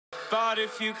But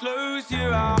if you close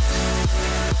your eyes,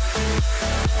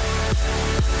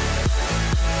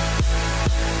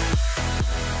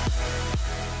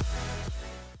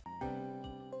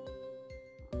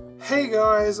 hey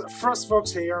guys,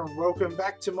 Frostfox here and welcome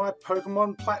back to my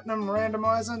Pokemon Platinum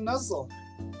Randomizer Nuzlocke.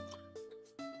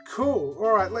 Cool,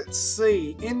 alright, let's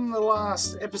see. In the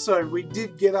last episode we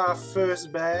did get our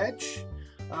first badge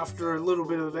after a little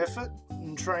bit of effort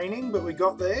and training, but we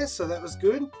got there, so that was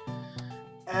good.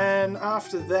 And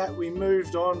after that we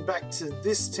moved on back to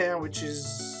this town, which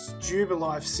is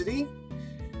Jubilife City,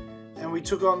 and we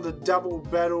took on the double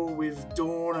battle with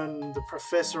Dawn and the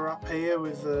Professor up here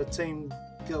with the Team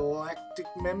Galactic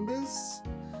members,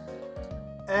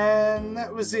 and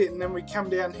that was it. And then we come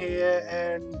down here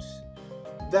and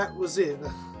that was it.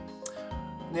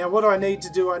 Now what I need to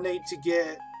do, I need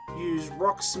to use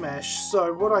Rock Smash.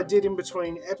 So what I did in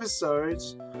between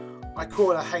episodes, I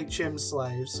caught a HM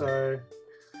slave, so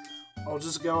I'll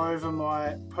just go over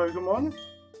my Pokemon.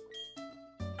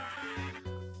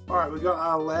 Alright, we got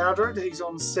our Loudred, he's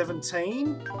on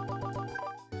 17.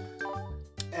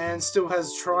 And still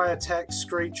has Tri-Attack,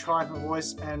 Screech, Hyper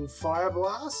Voice, and Fire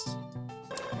Blast.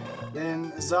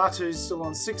 Then Xatu's still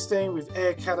on 16 with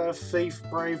Air Cutter, Thief,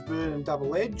 Brave Bird, and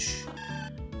Double Edge.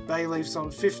 Bayleaf's on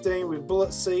 15 with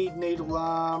Bullet Seed, Needle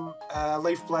Arm,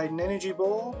 Leaf Blade, and Energy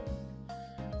Ball.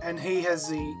 And he has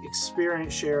the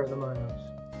experience share at the moment.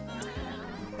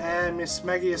 And Miss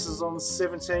Magius is on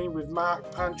 17 with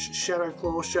Mark Punch, Shadow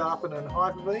Claw, Sharpen, and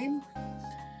Hyper Beam.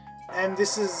 And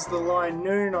this is the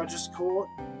Linoon I just caught,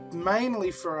 mainly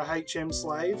for a HM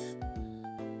slave.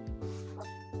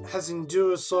 Has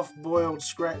Endure, Soft Boiled,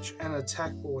 Scratch, and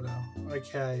Attack Order.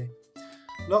 Okay.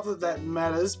 Not that that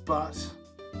matters, but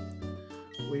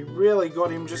we really got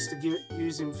him just to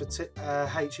use him for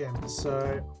HM.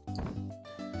 So,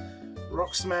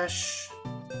 Rock Smash.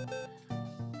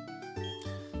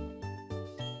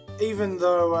 Even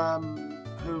though,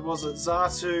 who was it?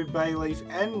 Xatu, Bayleaf,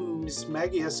 and Miss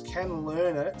Magius can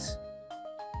learn it,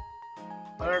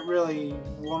 I don't really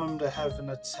want them to have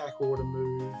an attack order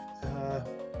move.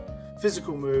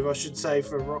 Physical move, I should say,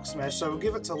 for Rock Smash. So we'll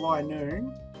give it to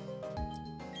Linoon,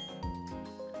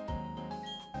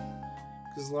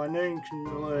 because Linoon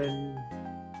can learn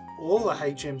all the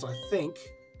HMs, I think.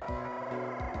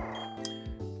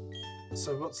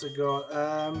 So what's it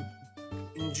got?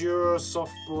 Endure,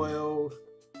 Soft Boiled,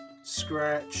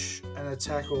 Scratch, and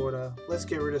Attack Order. Let's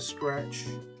get rid of Scratch.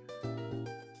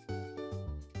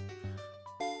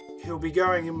 He'll be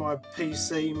going in my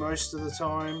PC most of the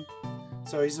time,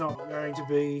 so he's not going to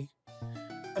be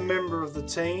a member of the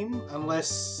team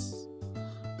unless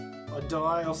I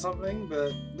die or something,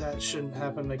 but that shouldn't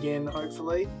happen again,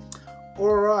 hopefully.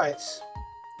 Alright.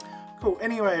 Cool.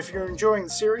 Anyway, if you're enjoying the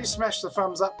series, smash the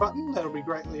thumbs up button. That'll be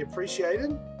greatly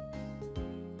appreciated.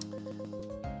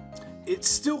 It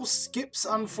still skips,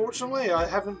 unfortunately. I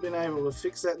haven't been able to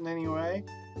fix that in any way.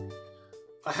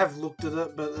 I have looked at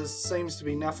it, but there seems to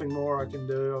be nothing more I can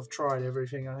do. I've tried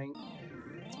everything, I think.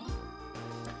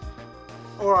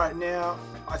 Alright, now,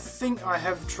 I think I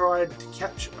have tried to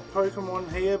catch a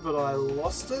Pokemon here, but I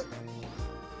lost it.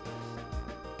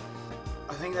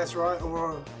 I think that's right,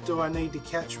 or do I need to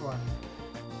catch one?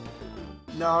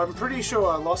 No, I'm pretty sure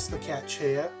I lost the catch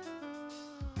here.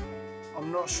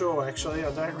 I'm not sure actually,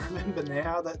 I don't remember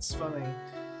now, that's funny.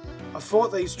 I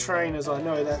fought these trainers, I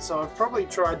know that, so I've probably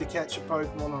tried to catch a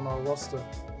Pokemon and I lost it.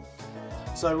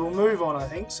 So we'll move on, I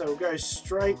think, so we'll go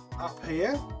straight up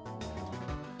here.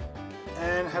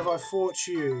 And have I fought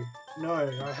you? No,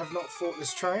 I have not fought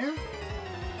this trainer.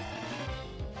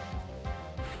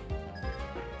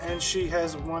 And she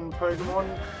has one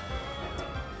Pokemon.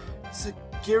 It's a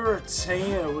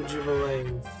Giratina, would you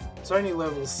believe? It's only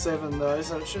level 7 though,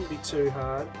 so it shouldn't be too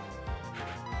hard.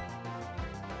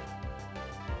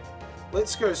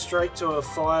 Let's go straight to a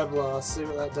Fire Blast, see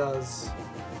what that does.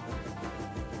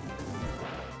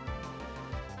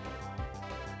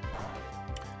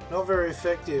 Not very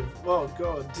effective. Oh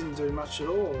god, it didn't do much at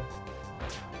all.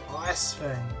 Ice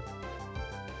Fang.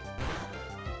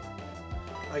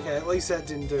 Okay, at least that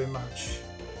didn't do much.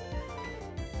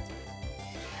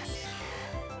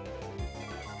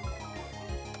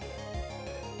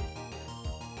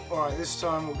 Alright, this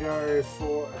time we'll go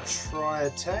for a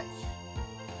Tri-Attack,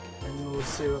 and we'll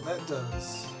see what that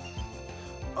does.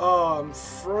 Oh, I'm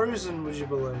frozen, would you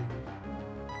believe?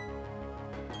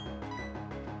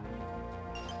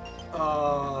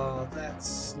 Oh,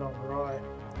 that's not right.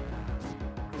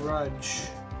 Grudge.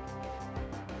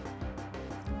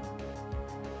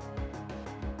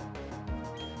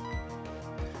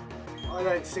 I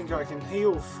don't think I can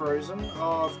heal Frozen.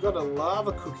 Oh, I've got a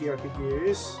Lava Cookie I could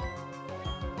use.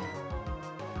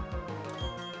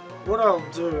 What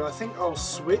I'll do, I think I'll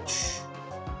switch.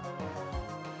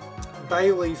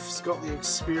 Bayleaf's got the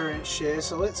experience share,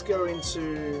 so let's go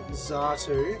into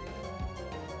Xatu.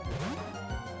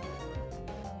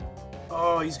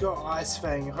 Oh, he's got Ice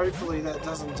Fang. Hopefully that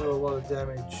doesn't do a lot of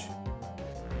damage.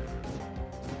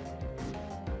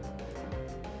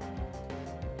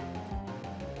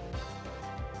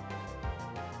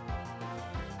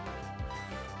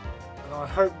 And I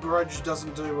hope Grudge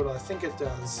doesn't do what I think it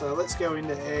does. So let's go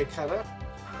into Air Cutter.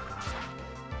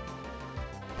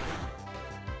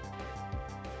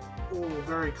 Oh,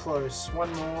 very close.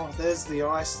 One more. There's the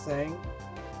ice thing.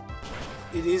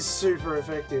 It is super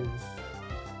effective.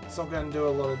 It's not going to do a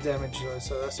lot of damage though,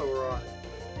 so that's alright.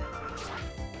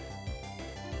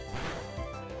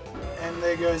 And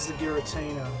there goes the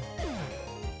Giratina.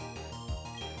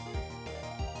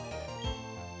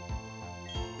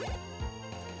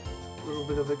 A little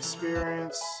bit of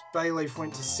experience. Bayleaf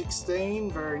went to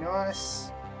 16, very nice.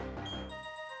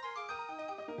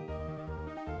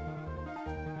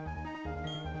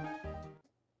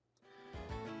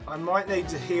 I might need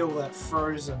to heal that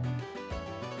Frozen.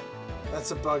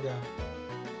 That's a bugger.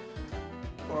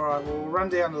 Alright, we'll run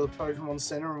down to the Pokemon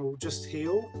Center and we'll just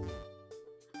heal.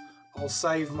 I'll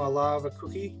save my lava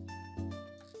cookie.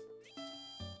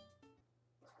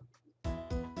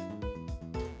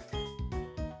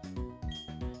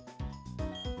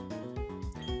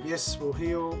 Yes, we'll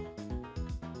heal.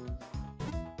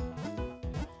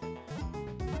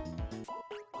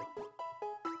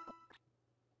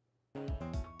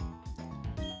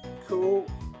 Cool.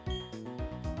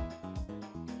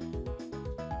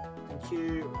 Thank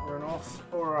you. Run off.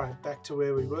 Alright, back to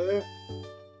where we were.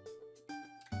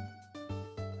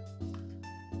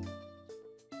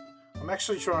 I'm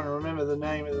actually trying to remember the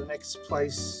name of the next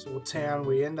place or town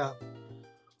we end up.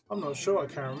 I'm not sure, I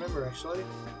can't remember actually.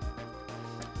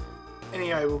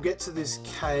 Anyway, we'll get to this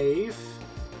cave.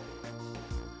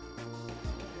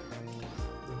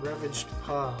 The Ravaged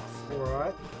Path,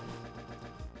 alright.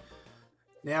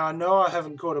 Now I know I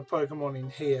haven't caught a Pokemon in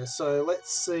here, so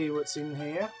let's see what's in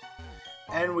here.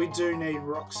 And we do need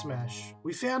Rock Smash.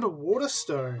 We found a Water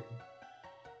Stone.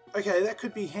 Okay, that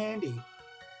could be handy.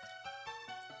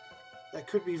 That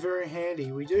could be very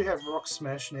handy. We do have Rock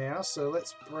Smash now, so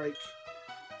let's break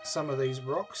some of these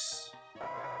rocks.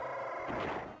 I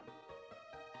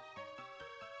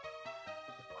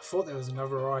thought there was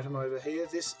another item over here.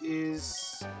 This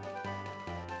is...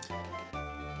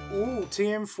 Ooh,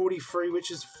 TM43, which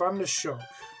is Thundershock.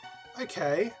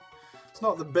 Okay. It's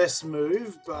not the best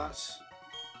move, but...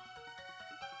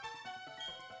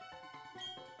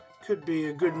 could be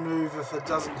a good move if it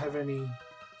doesn't have any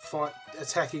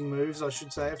attacking moves, I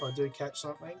should say, if I do catch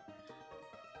something.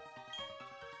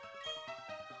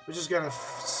 We're just going to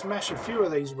smash a few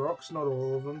of these rocks, not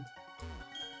all of them.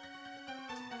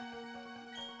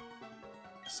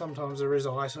 Sometimes there is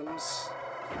items.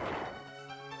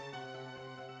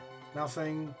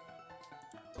 Nothing.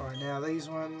 Alright, now these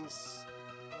ones.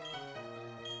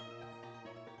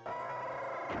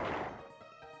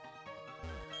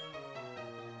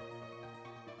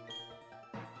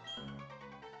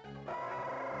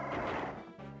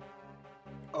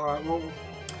 Alright, well,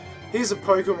 here's a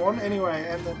Pokemon anyway,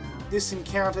 and this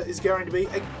encounter is going to be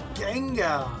a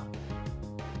Gengar.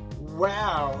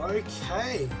 Wow,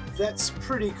 okay, that's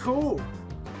pretty cool.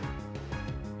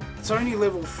 It's only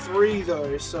level 3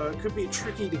 though, so it could be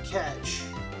tricky to catch.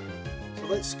 So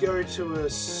let's go to a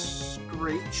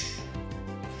Screech.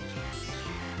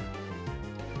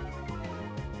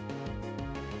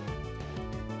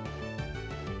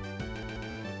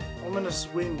 Ominous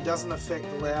Wind doesn't affect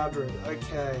Loudred.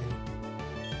 Okay.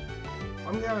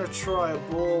 I'm going to try a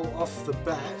ball off the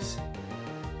bat.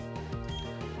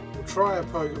 We'll try a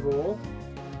Pokeball.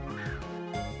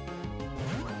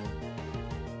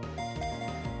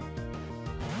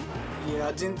 Yeah,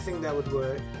 I didn't think that would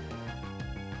work.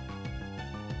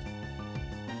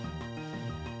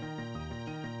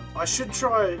 I should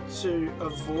try to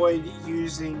avoid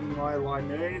using my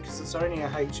Linoon because it's only a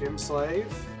HM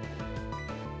slave.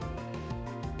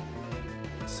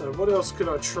 So what else could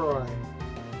I try?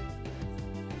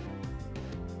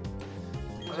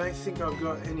 I don't think I've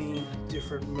got any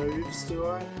different moves, do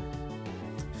I?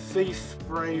 Thief,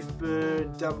 Brave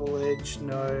Bird, Double Edge,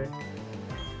 no.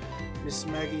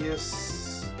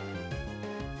 Mismagius.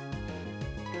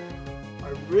 I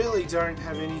really don't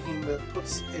have anything that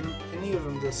puts any of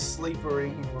them to sleep or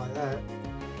anything like that.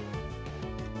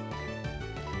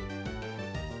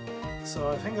 So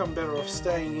I think I'm better off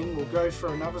staying in. We'll go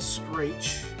for another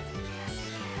Screech.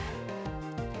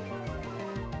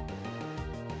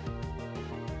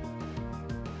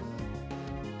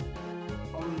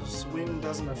 Wind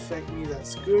doesn't affect me,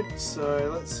 that's good. So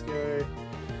let's go.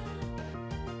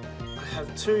 I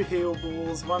have 2 heal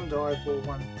balls, 1 dive ball,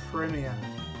 1 premier.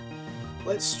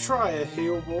 Let's try a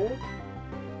heal ball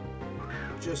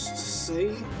just to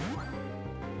see.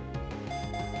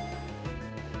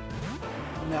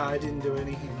 No, I didn't do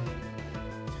anything.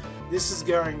 This is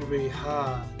going to be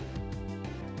hard.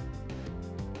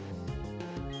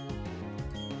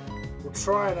 We'll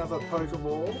try another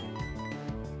Pokeball.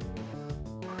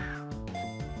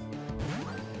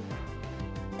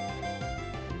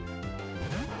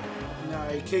 No,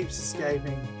 he keeps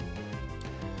escaping.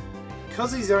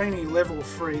 Because he's only level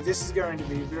 3, this is going to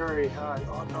be very hard.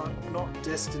 Oh, not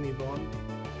Destiny Bond.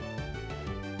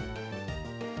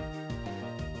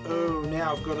 Oh,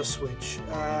 now I've got to switch.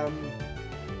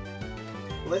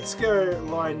 Let's go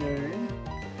Linoon.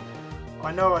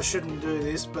 I know I shouldn't do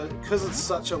this, but because it's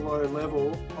such a low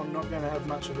level, I'm not going to have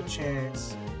much of a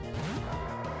chance.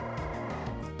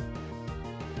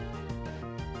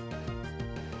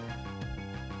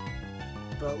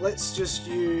 But let's just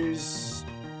use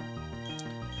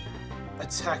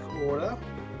attack order.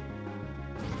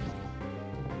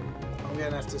 I'm going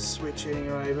to have to switch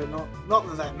anyway, but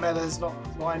not that matters, not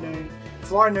Linoon. If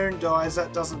Linoon dies,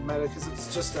 that doesn't matter because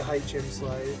it's just a HM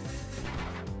slave.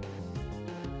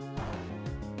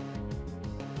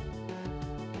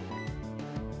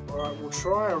 Alright, we'll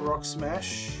try a Rock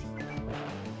Smash.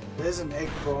 There's an Egg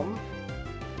Bomb.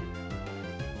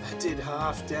 That did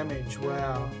half damage,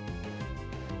 wow.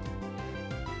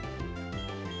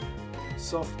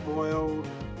 Soft Boiled.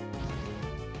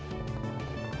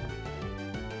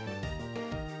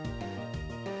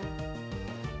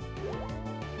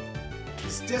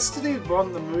 Is Destiny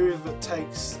Bond the move that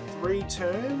takes 3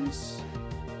 turns?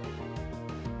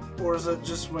 Or is it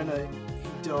just when he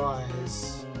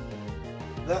dies?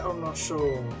 That I'm not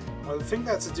sure. I think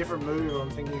that's a different move I'm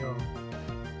thinking of.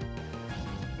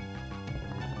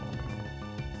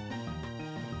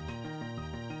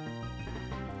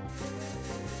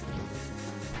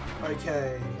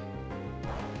 Okay.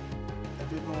 A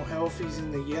bit more health, he's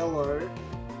in the yellow.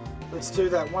 Let's do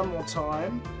that one more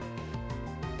time.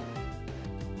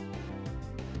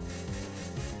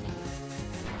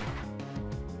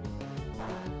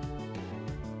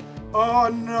 Oh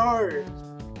no!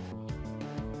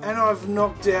 And I've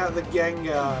knocked out the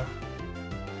Gengar.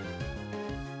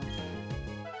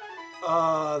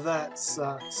 Ah, that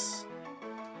sucks.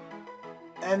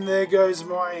 And there goes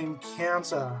my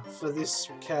encounter for this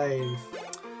cave.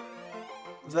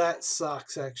 That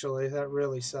sucks, actually. That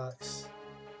really sucks.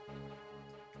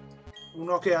 We'll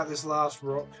knock out this last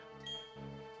rock.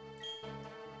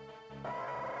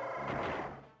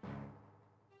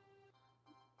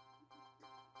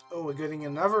 Oh, we're getting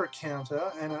another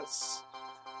encounter, and it's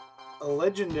a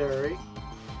legendary.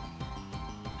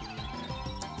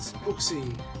 It's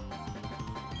Uxie.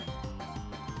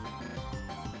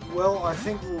 Well, I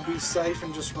think we'll be safe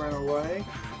and just run away.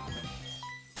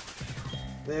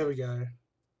 There we go.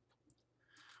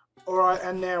 Alright,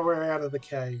 and now we're out of the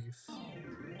cave.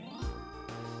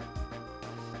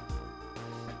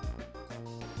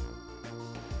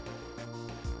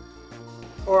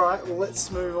 Alright, well,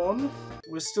 let's move on.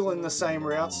 We're still in the same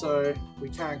route, so we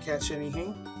can't catch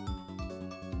anything.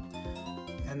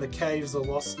 And the caves are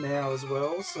lost now as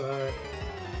well, so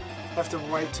have to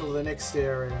wait till the next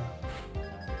area.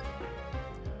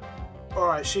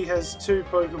 Alright, she has 2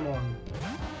 Pokemon.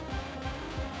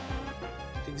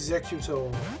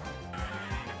 Executor.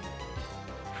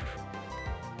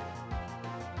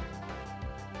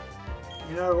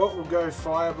 You know what, we'll go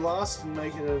Fire Blast and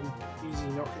make it an easy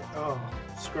knockout. Oh,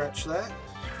 scratch that.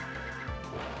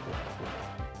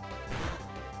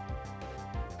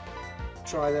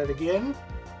 Try that again.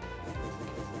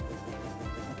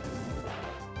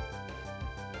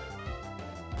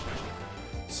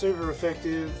 Super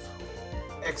effective.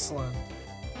 Excellent.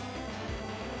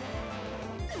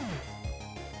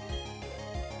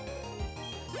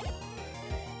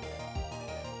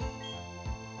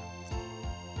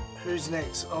 Who's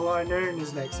next? Oh, Linoon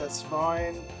is next, that's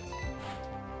fine.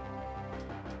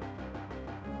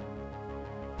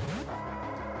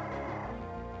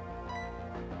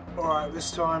 Alright,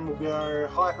 this time we'll go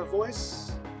Hyper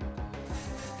Voice.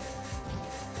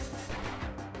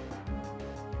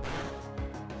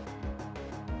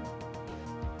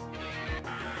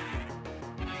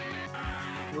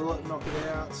 Will it knock it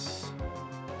out?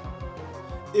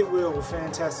 It will,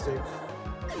 fantastic.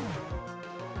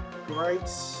 Great.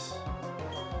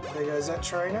 There goes that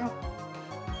trainer.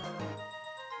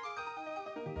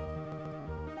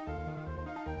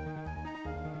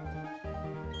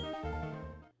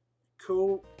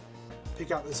 Cool.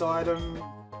 Pick up this item.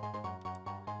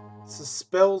 It's a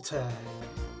spell tag.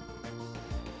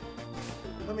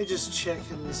 Let me just check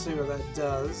and see what that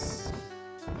does.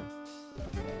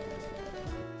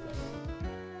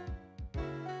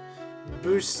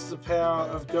 Boosts the power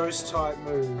of ghost type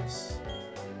moves.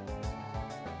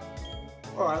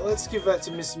 Alright, let's give that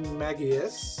to Miss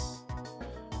Magius.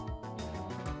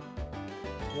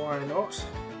 Why not?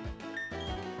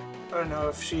 I don't know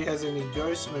if she has any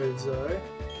ghost moves though.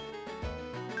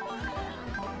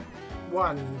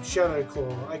 1 Shadow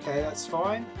Claw. Okay, that's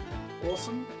fine.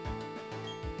 Awesome.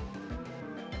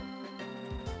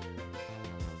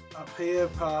 Up here,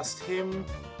 past him.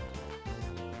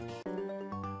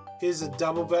 Here's a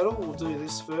double battle. We'll do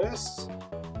this first.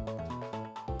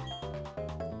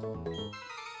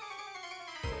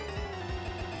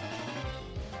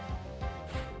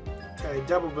 Okay,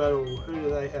 double battle. Who do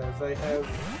they have? They have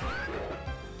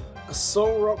a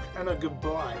Soul Rock and a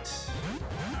Goodbite.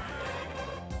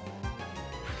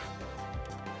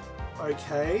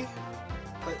 Okay,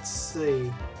 let's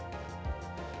see.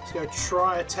 Let's go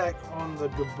try attack on the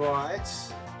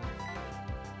Goodbite.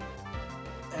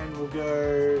 And we'll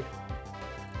go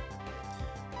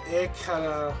Air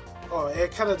Cutter. Oh, Air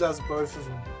Cutter does both of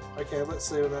them. Okay, let's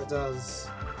see what that does.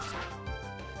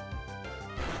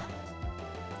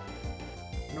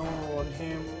 Normal on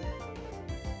him.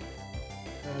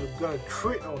 And we've got a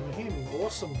crit on him.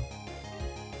 Awesome.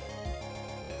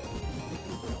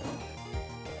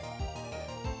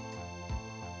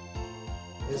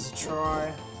 There's a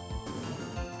try.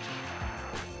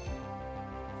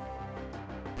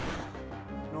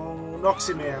 Normal. Knocks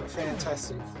him out.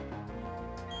 Fantastic.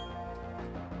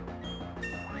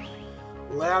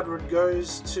 Loudred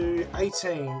goes to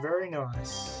 18. Very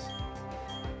nice.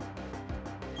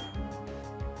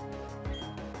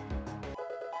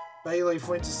 Bayleaf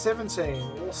went to 17.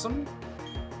 Awesome.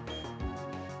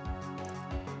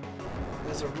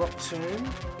 There's a Rock Tomb.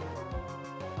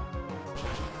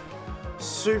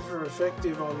 Super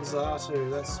effective on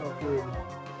Xatu. That's not good.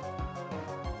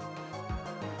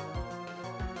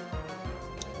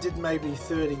 Did maybe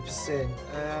 30%.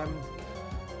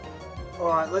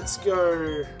 Alright, let's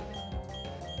go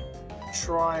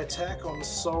try attack on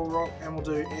Soul Rock and we'll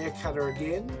do Air Cutter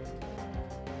again.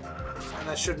 And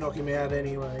that should knock him out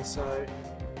anyway, so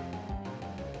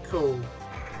cool.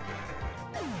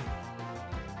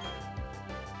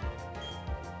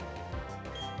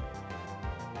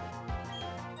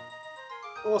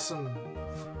 Awesome.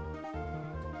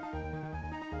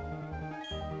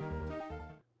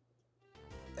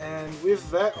 And with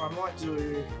that, I might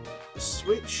do a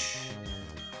switch.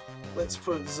 Let's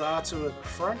put Xatu at the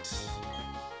front.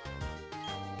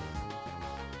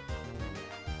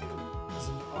 There's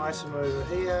an item over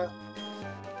here.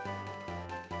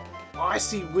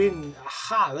 Icy Wind.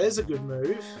 Aha, there's a good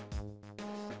move.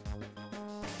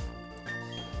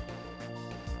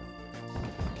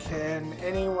 Can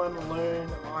anyone learn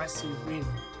Icy Wind?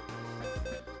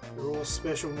 They're all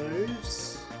special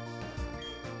moves.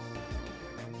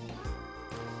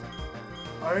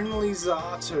 Only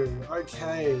Xatu.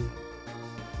 Okay.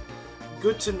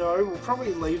 Good to know. We'll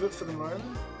probably leave it for the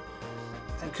moment.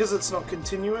 And because it's not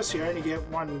continuous, you only get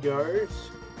one go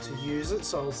to use it,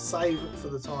 so I'll save it for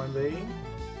the time being.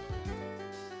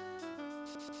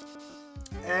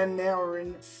 And now we're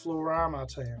in Floaroma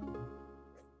Town.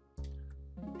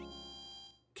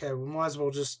 Okay, we might as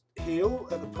well just heal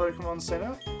at the Pokemon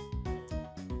Center.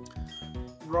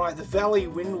 Right, the Valley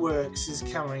Windworks is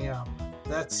coming up.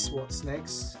 That's what's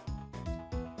next.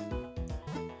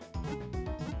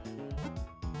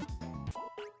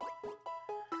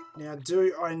 Now,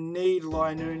 do I need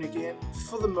Linoon again?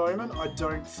 For the moment, I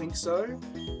don't think so.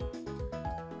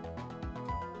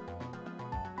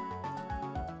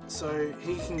 So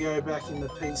he can go back in the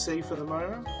PC for the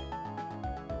moment.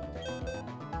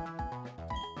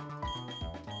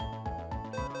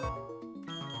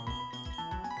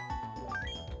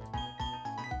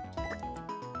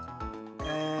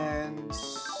 And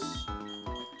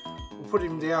we'll put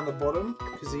him down the bottom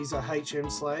because he's a HM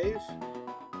slave.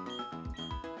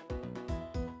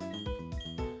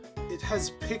 It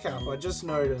has pickup, I just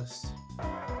noticed.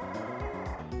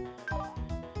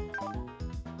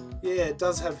 Yeah, it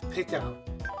does have pickup.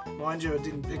 Mind you, it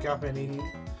didn't pick up anything.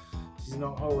 He's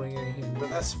not holding anything, but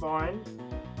that's fine.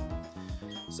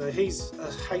 So he's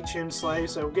a HM slave,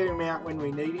 so we'll get him out when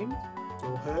we need him,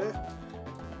 or her.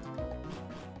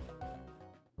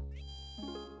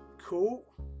 Cool.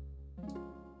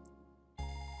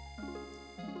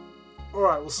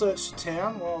 Alright, we'll search the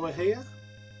town while we're here.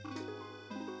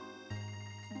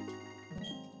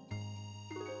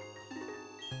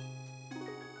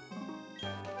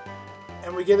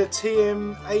 And we get a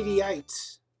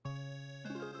TM08.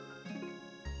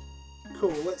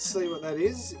 Cool, let's see what that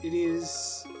is.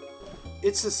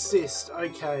 It's assist.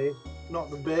 Okay,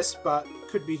 not the best, but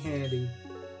could be handy.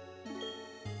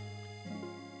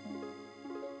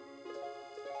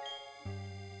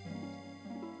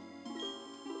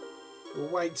 We'll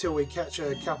wait till we catch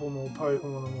a couple more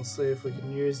Pokemon and we'll see if we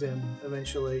can use them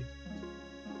eventually.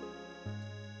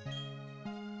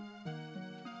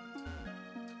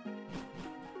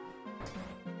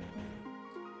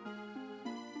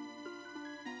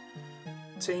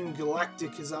 Team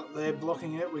Galactic is up there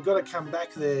blocking it. We've got to come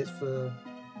back there for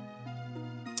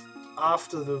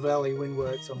after the Valley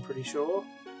Windworks, I'm pretty sure.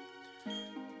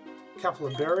 A couple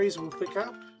of berries we'll pick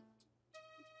up.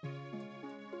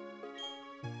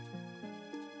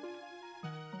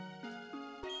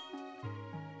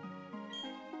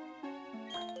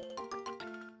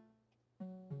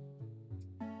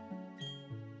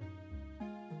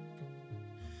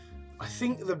 I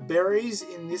think the berries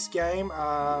in this game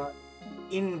are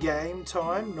in-game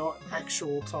time, not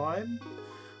actual time,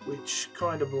 which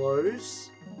kind of blows,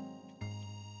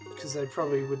 because they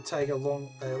probably would take a long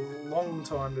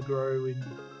time to grow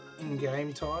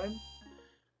in-game time.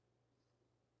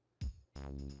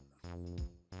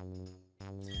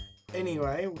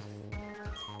 Anyway,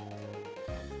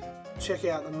 check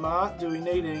out the mart. Do we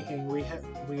need anything?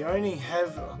 We only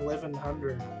have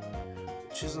 1100,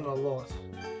 which isn't a lot.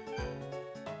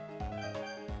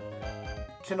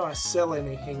 Can I sell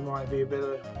anything might be a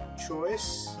better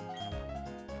choice.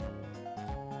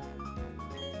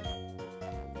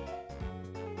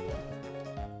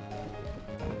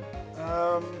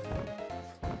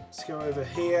 Let's go over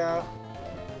here.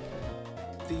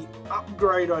 The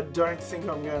upgrade I don't think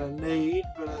I'm going to need,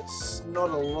 but it's not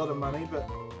a lot of money, but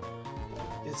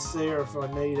it's there if I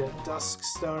need it.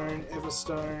 Duskstone,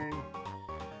 Everstone,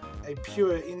 a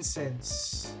pure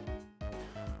incense.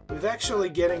 We're actually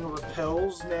getting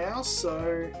repels now,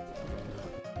 so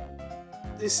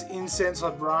this incense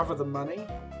I'd rather the money.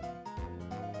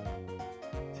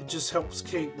 It just helps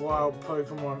keep wild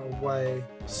Pokemon away.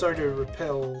 So do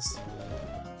repels.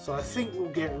 So I think we'll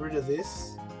get rid of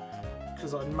this,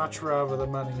 because I'd much rather the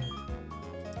money.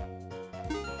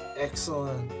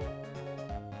 Excellent.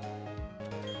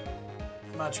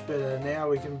 Much better. Now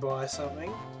we can buy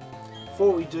something.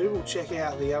 Before we do, we'll check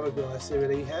out the other guy, see what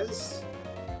he has.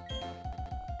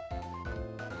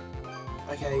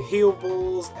 Okay, heal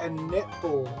balls and net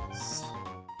balls.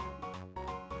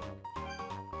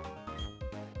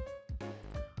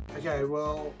 Okay,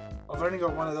 well, I've only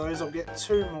got one of those. I'll get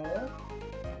 2 more.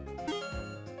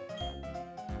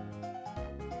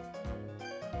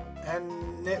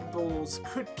 And net balls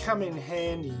could come in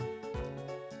handy.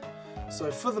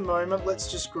 So for the moment, let's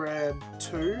just grab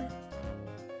 2.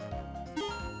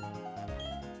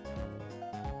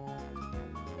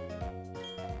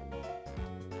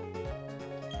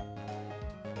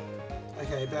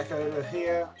 Okay, back over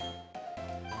here.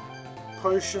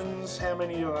 Potions, how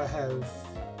many do I have?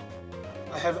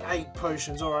 I have 8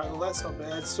 potions. Alright, well that's not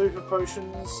bad. Super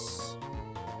potions.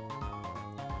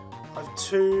 I have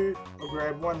 2. I'll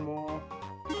grab 1 more.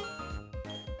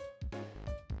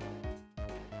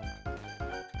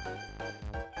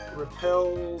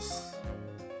 Repels.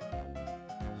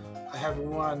 I have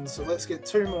 1, so let's get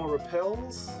 2 more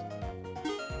repels.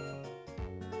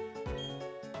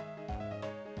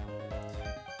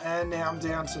 And now I'm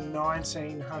down to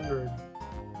 1900.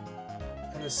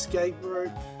 An escape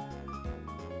rope.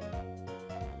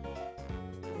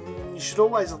 You should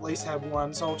always at least have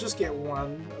 1, so I'll just get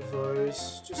 1 of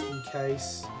those, just in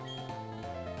case.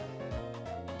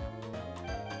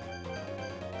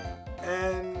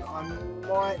 And I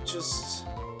might just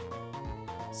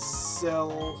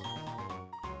sell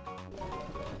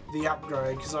the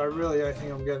upgrade, because I really don't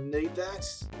think I'm going to need that.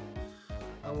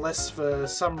 Unless for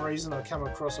some reason I come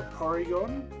across a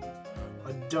Porygon,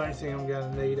 I don't think I'm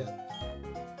going to need it.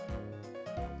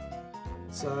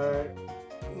 So,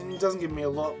 it doesn't give me a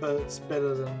lot, but it's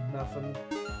better than nothing.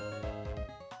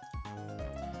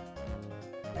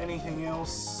 Anything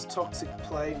else? Toxic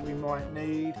plate we might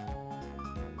need.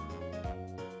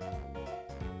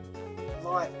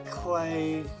 Light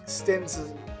clay, extends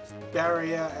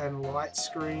barrier and light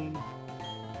screen.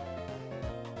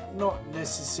 Not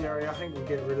necessary, I think we'll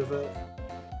get rid of it.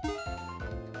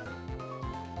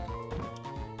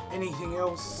 Anything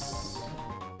else?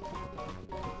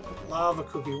 Lava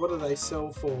cookie, what do they sell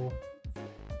for?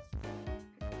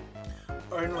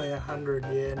 Only 100,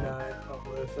 yeah, no, not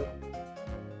worth it.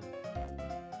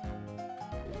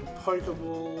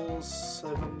 Pokeballs,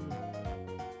 7.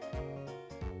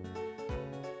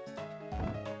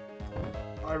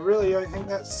 I really don't think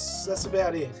that's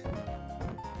about it.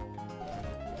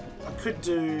 I could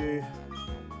do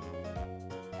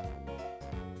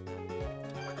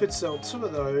could sell 2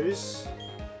 of those.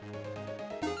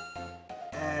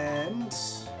 And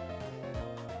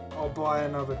I'll buy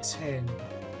another 10.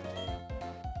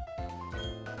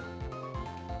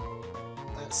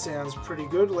 That sounds pretty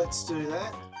good. Let's do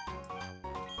that.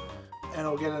 And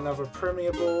I'll get another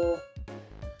Premier Ball.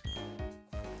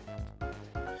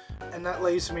 And that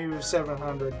leaves me with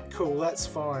 700. Cool, that's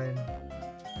fine.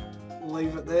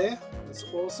 Leave it there. That's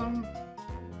awesome.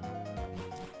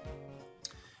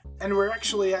 And we're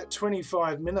actually at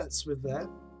 25 minutes with that.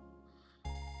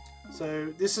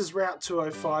 So this is Route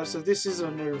 205, so this is a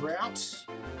new route.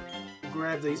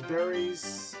 Grab these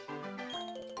berries.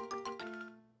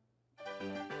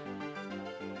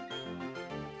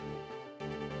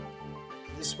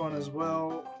 This one as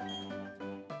well.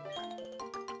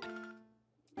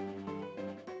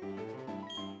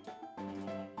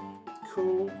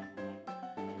 Cool.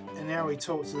 And now we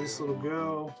talk to this little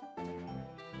girl.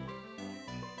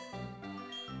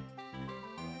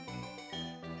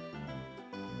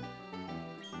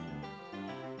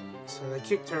 So they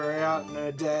kicked her out and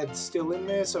her dad's still in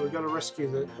there, so we've got to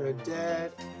rescue her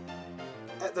dad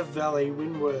at the Valley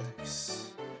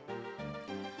Windworks.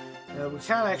 Now we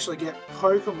can't actually get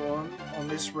Pokemon on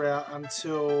this route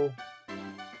until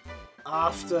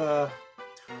after...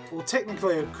 Well,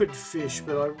 technically I could fish,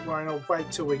 but I won't. I'll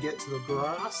wait till we get to the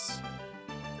grass.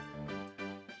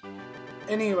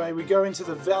 Anyway, we go into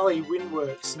the Valley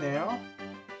Windworks now.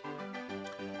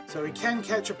 So we can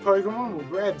catch a Pokemon. We'll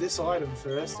grab this item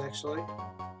first, actually.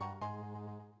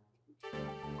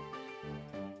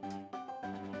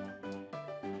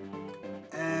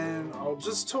 And I'll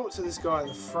just talk to this guy at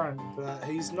the front, but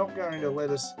he's not going to let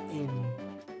us in.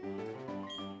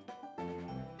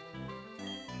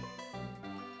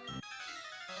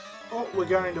 Oh, we're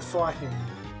going to fight him.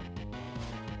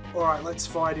 Alright, let's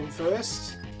fight him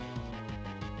first.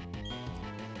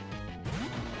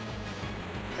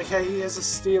 Okay, he has a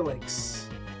Steelix.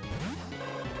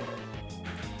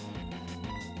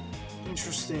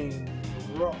 Interesting.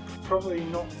 Rock, probably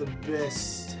not the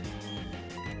best.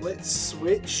 Let's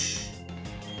switch.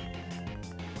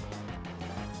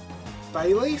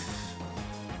 Bayleaf?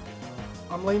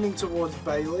 I'm leaning towards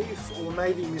Bayleaf, or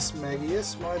maybe Miss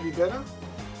Magius might be better.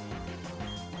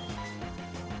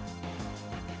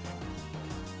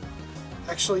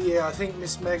 Actually, yeah, I think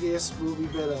Miss Magius will be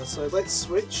better, so let's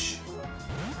switch.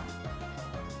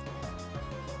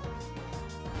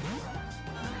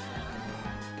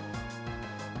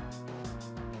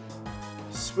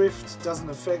 Swift doesn't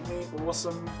affect me,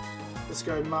 awesome. Let's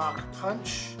go Mark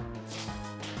Punch.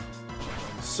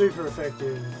 Super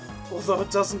effective, although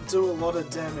it doesn't do a lot of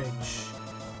damage.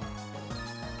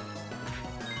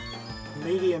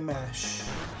 Medium Mash.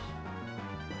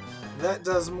 That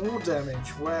does more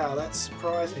damage. Wow, that's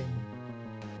surprising.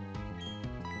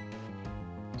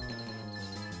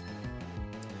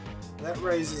 That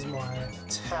raises my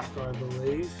attack, I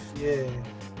believe. Yeah.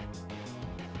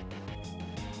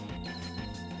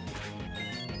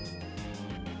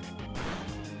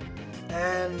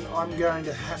 And I'm going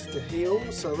to have to heal,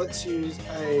 so let's use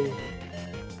a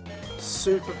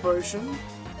Super Potion.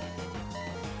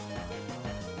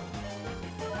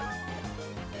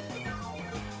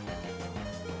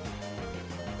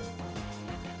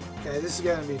 Okay, this is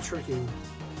going to be tricky.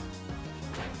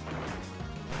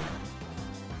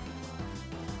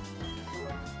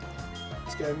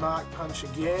 Let's go Mark Punch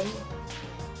again.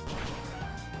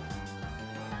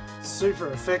 Super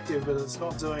effective, but it's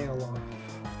not doing a lot.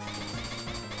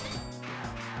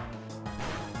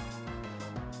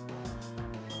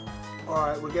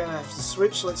 Alright, we're going to have to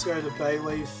switch. Let's go to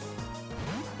Bayleaf.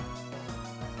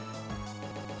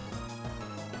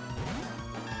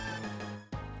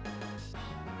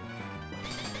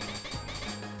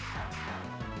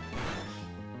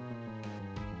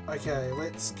 Okay,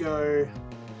 let's go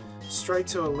straight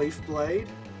to a Leaf Blade.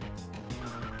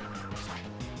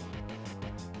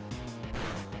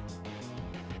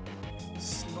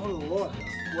 It's not a lot.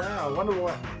 Wow, I wonder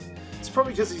why. It's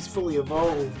probably because he's fully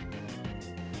evolved.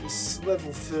 He's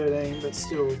level 13, but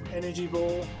still. Energy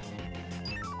Ball.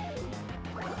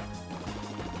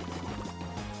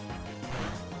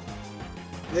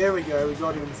 There we go, we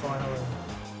got him finally.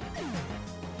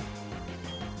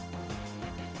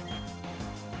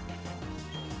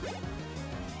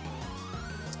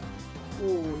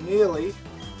 Ooh, nearly.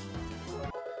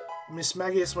 Miss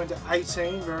Magius went to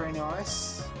 18, very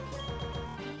nice.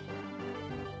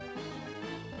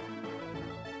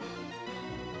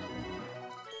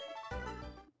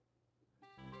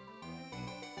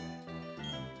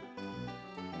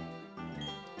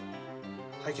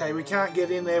 Okay, we can't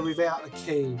get in there without a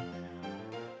key.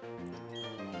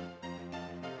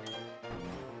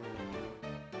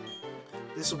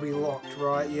 This will be locked,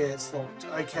 right? Yeah, it's locked.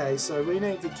 Okay, so we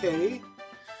need the key,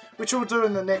 which we'll do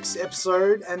in the next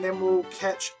episode, and then we'll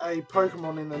catch a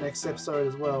Pokemon in the next episode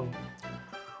as well.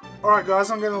 Alright guys,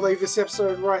 I'm going to leave this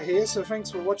episode right here, so thanks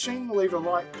for watching. Leave a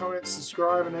like, comment,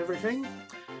 subscribe and everything.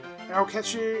 And I'll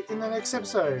catch you in the next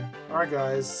episode. Alright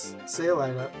guys, see you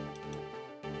later.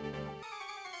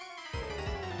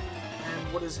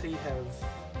 And what does he have?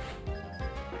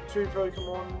 2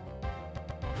 Pokemon.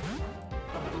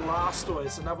 A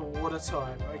Blastoise, another water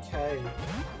type. Okay.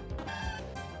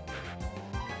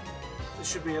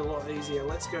 This should be a lot easier.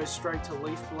 Let's go straight to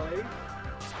Leaf Blade.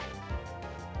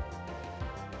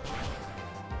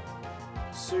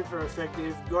 Super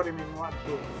effective. Got him in one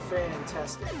hit.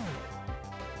 Fantastic.